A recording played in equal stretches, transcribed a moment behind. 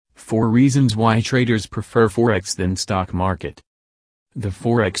4 reasons why traders prefer Forex than stock market. The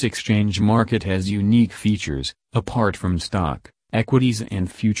Forex exchange market has unique features, apart from stock, equities and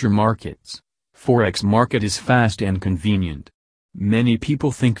future markets. Forex market is fast and convenient. Many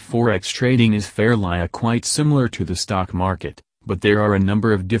people think Forex trading is fairly quite similar to the stock market, but there are a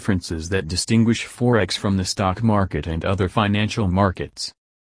number of differences that distinguish Forex from the stock market and other financial markets.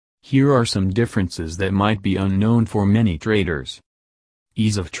 Here are some differences that might be unknown for many traders.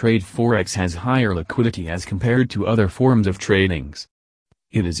 Ease of trade. Forex has higher liquidity as compared to other forms of tradings.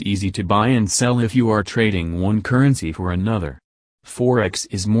 It is easy to buy and sell if you are trading one currency for another. Forex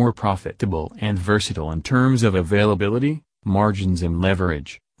is more profitable and versatile in terms of availability, margins and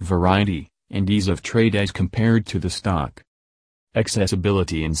leverage, variety, and ease of trade as compared to the stock.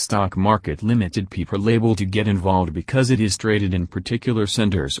 Accessibility. In stock market, limited people are able to get involved because it is traded in particular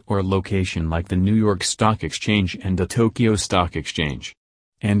centers or location like the New York Stock Exchange and the Tokyo Stock Exchange.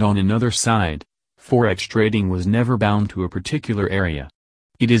 And on another side, Forex trading was never bound to a particular area.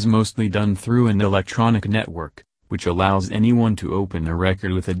 It is mostly done through an electronic network, which allows anyone to open a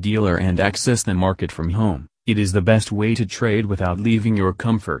record with a dealer and access the market from home. It is the best way to trade without leaving your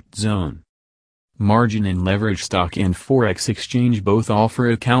comfort zone. Margin and leverage. Stock and Forex exchange both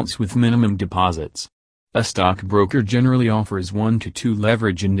offer accounts with minimum deposits. A stockbroker generally offers 1 to 2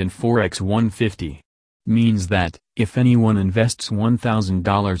 leverage and in Forex 150. Means that, if anyone invests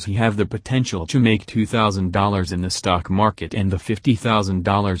 $1,000 he have the potential to make $2,000 in the stock market and the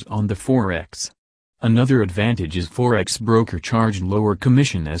 $50,000 on the Forex. Another advantage is Forex broker charge lower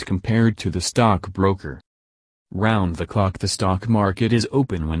commission as compared to the stock broker. Round the clock. The stock market is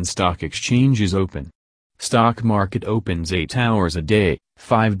open when stock exchange is open. Stock market opens 8 hours a day,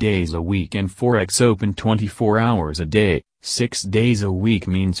 5 days a week, and Forex open 24 hours a day, 6 days a week.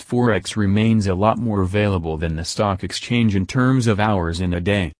 Means Forex remains a lot more available than the stock exchange in terms of hours in a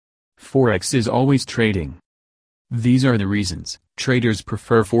day. Forex is always trading. These are the reasons traders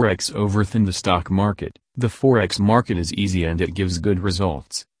prefer Forex over than the stock market. The Forex market is easy and it gives good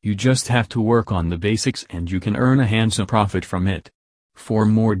results. You just have to work on the basics and you can earn a handsome profit from it. For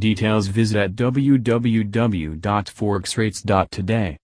more details visit at www.forexrates.today.